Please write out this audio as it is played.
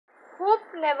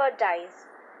Hope never dies.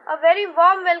 A very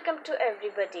warm welcome to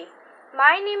everybody.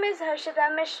 My name is Harshita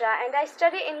Mishra and I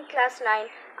study in class 9,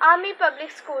 Army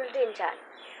Public School Dinjan.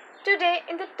 Today,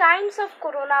 in the times of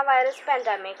coronavirus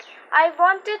pandemic, I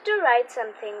wanted to write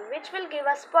something which will give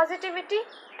us positivity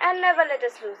and never let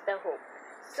us lose the hope.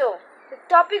 So, the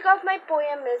topic of my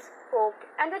poem is Hope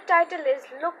and the title is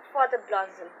Look for the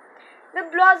Blossom. The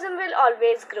blossom will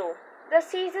always grow. The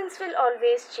seasons will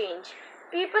always change.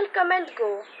 People come and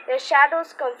go, their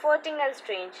shadows comforting and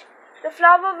strange. The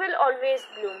flower will always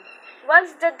bloom.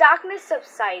 Once the darkness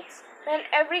subsides, when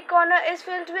every corner is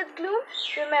filled with gloom,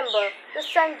 remember, the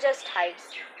sun just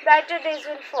hides. Brighter days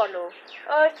will follow.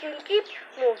 Earth will keep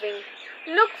moving.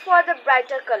 Look for the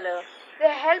brighter color.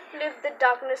 They help lift the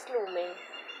darkness looming.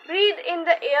 Breathe in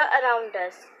the air around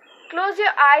us. Close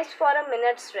your eyes for a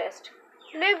minute's rest.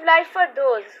 Live life for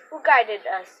those who guided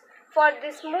us. For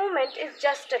this moment is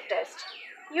just a test.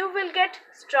 You will get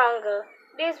stronger.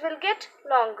 Days will get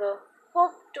longer.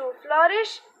 Hope to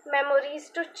flourish. Memories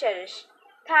to cherish.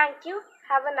 Thank you.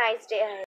 Have a nice day ahead.